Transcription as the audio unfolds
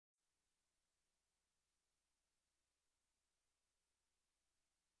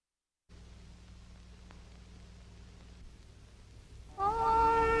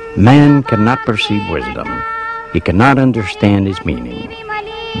Man cannot perceive wisdom. He cannot understand its meaning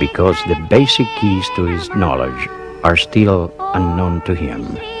because the basic keys to his knowledge are still unknown to him.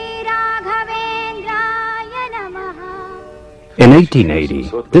 In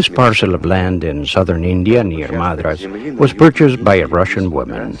 1880, this parcel of land in southern India near Madras was purchased by a Russian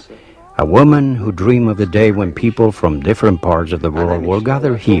woman. A woman who dreamed of the day when people from different parts of the world will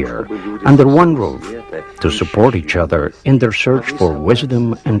gather here under one roof to support each other in their search for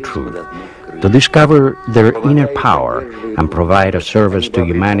wisdom and truth, to discover their inner power and provide a service to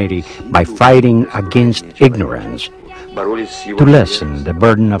humanity by fighting against ignorance, to lessen the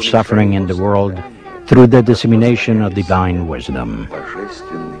burden of suffering in the world through the dissemination of divine wisdom.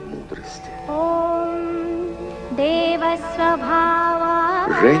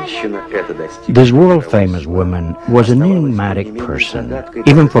 This world-famous woman was an enigmatic person,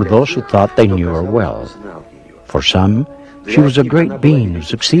 even for those who thought they knew her well. For some, she was a great being who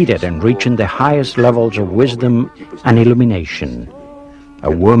succeeded in reaching the highest levels of wisdom and illumination,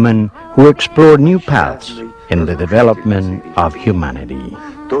 a woman who explored new paths in the development of humanity.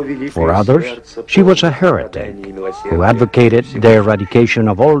 For others, she was a heretic who advocated the eradication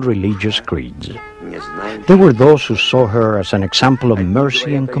of all religious creeds. There were those who saw her as an example of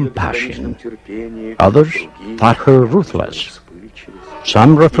mercy and compassion. Others thought her ruthless.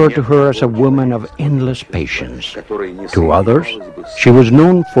 Some referred to her as a woman of endless patience. To others, she was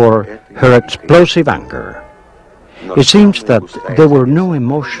known for her explosive anger. It seems that there were no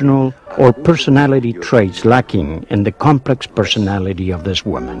emotional or personality traits lacking in the complex personality of this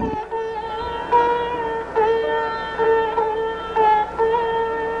woman.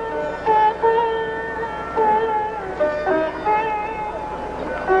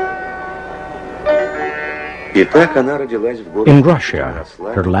 In Russia,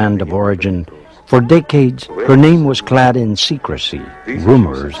 her land of origin, for decades her name was clad in secrecy,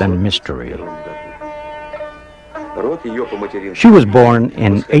 rumors, and mystery. She was born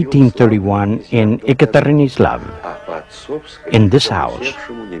in 1831 in Ekaterinslav, in this house.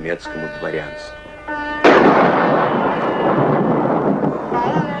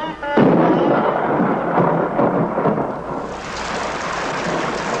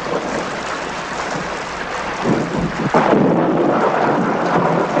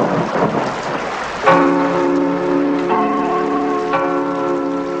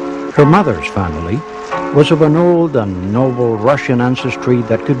 Her mother's family was of an old and noble Russian ancestry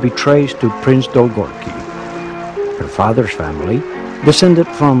that could be traced to Prince Dolgorsky. Her father's family descended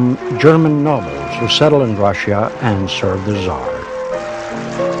from German nobles who settled in Russia and served the Tsar.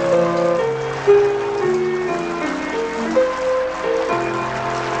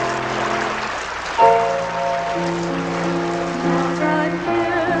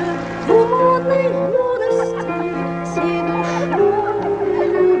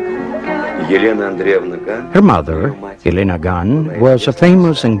 Her mother, Helena, was a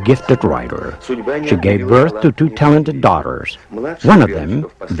famous and gifted writer. She gave birth to two talented daughters. One of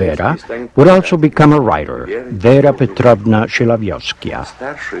them, Vera, would also become a writer, Vera Petrovna The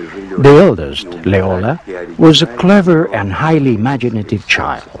eldest, Leola, was a clever and highly imaginative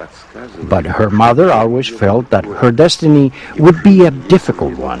child. But her mother always felt that her destiny would be a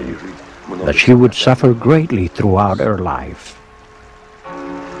difficult one, that she would suffer greatly throughout her life.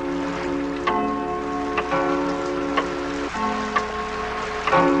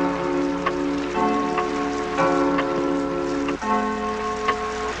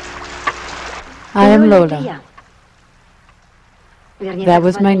 I am Lola. That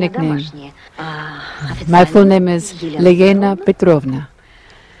was my nickname. My full name is Helena Petrovna.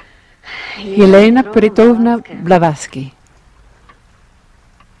 Helena Petrovna Blavatsky.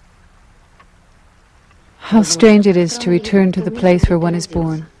 How strange it is to return to the place where one is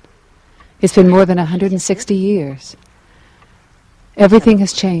born. It's been more than 160 years. Everything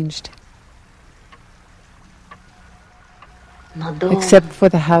has changed. Except for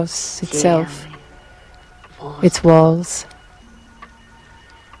the house itself, its walls,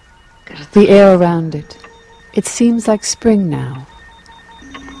 the air around it. It seems like spring now.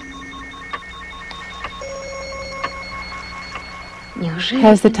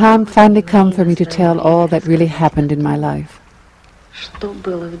 Has the time finally come for me to tell all that really happened in my life?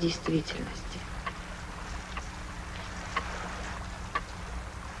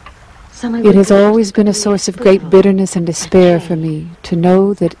 It has always been a source of great bitterness and despair for me to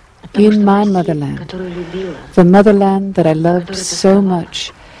know that in my motherland, the motherland that I loved so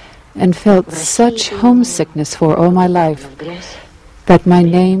much and felt such homesickness for all my life, that my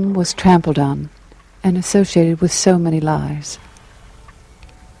name was trampled on and associated with so many lies.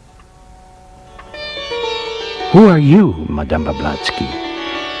 Who are you, Madame Blavatsky?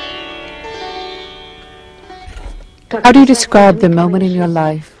 How do you describe the moment in your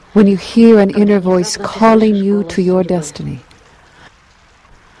life when you hear an inner voice calling you to your destiny?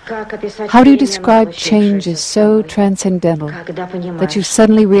 How do you describe changes so transcendental that you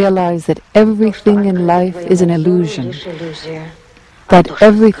suddenly realize that everything in life is an illusion, that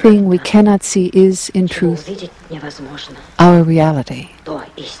everything we cannot see is, in truth, our reality?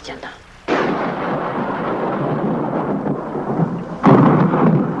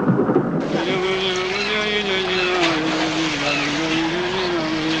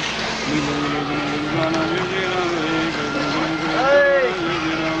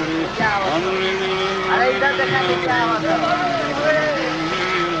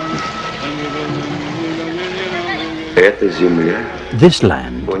 This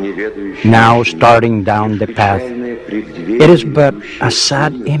land, now starting down the path, it is but a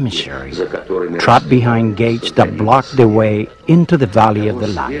sad emissary, trapped behind gates that block the way into the valley of the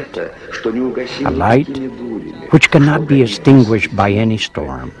light, a light which cannot be extinguished by any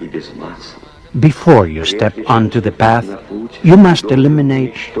storm. Before you step onto the path, you must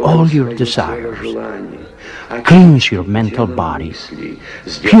eliminate all your desires, cleanse your mental body,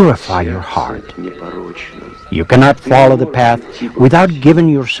 purify your heart. You cannot follow the path without giving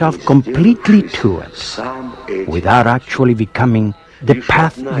yourself completely to it, without actually becoming the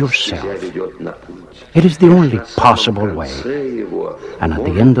path yourself. It is the only possible way, and at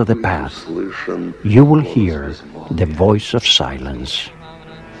the end of the path, you will hear the voice of silence.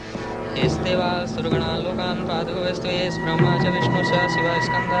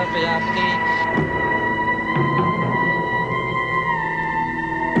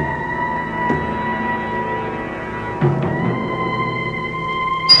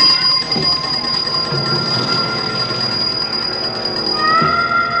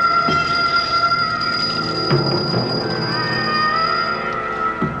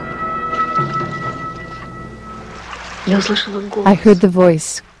 I heard the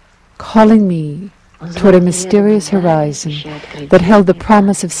voice calling me toward a mysterious horizon that held the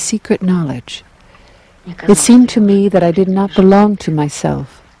promise of secret knowledge. It seemed to me that I did not belong to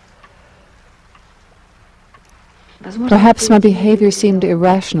myself. Perhaps my behavior seemed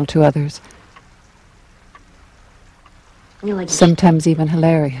irrational to others, sometimes even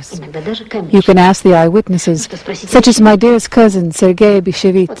hilarious. You can ask the eyewitnesses, such as my dearest cousin, Sergei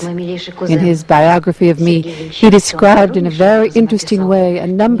Bishevitz. In his biography of me, he described in a very interesting way a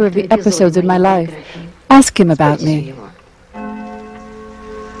number of the episodes in my life. Ask him about me.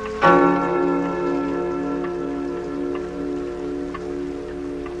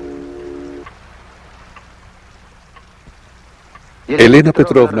 Helena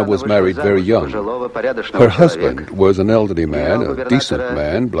Petrovna was married very young. Her husband was an elderly man, a decent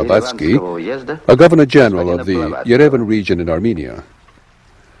man, Blavatsky, a governor-general of the Yerevan region in Armenia.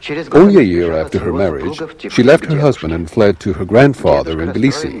 Only a year after her marriage, she left her husband and fled to her grandfather in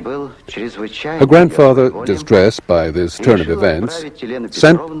Tbilisi. Her grandfather, distressed by this turn of events,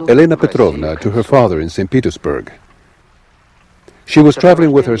 sent Helena Petrovna to her father in St. Petersburg. She was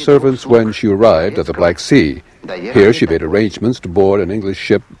traveling with her servants when she arrived at the Black Sea. Here she made arrangements to board an English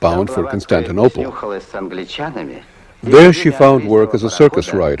ship bound for Constantinople. There she found work as a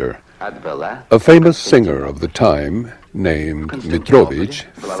circus rider. A famous singer of the time, named Mitrovich,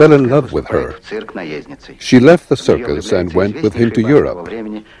 fell in love with her. She left the circus and went with him to Europe.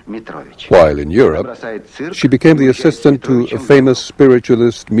 While in Europe, she became the assistant to a famous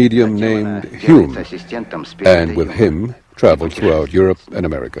spiritualist medium named Hume, and with him traveled throughout Europe and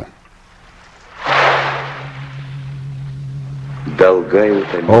America.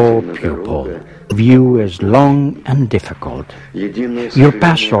 Oh, pupil, the view is long and difficult. Your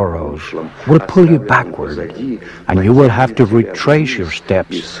past sorrows will pull you backward, and you will have to retrace your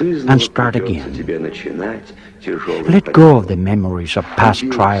steps and start again. Let go of the memories of past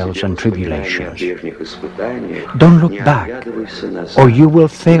trials and tribulations. Don't look back, or you will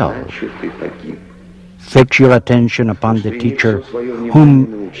fail. Fix your attention upon the teacher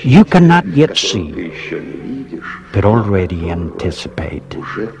whom you cannot yet see, but already anticipate.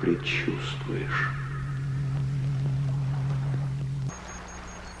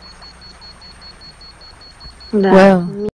 Well,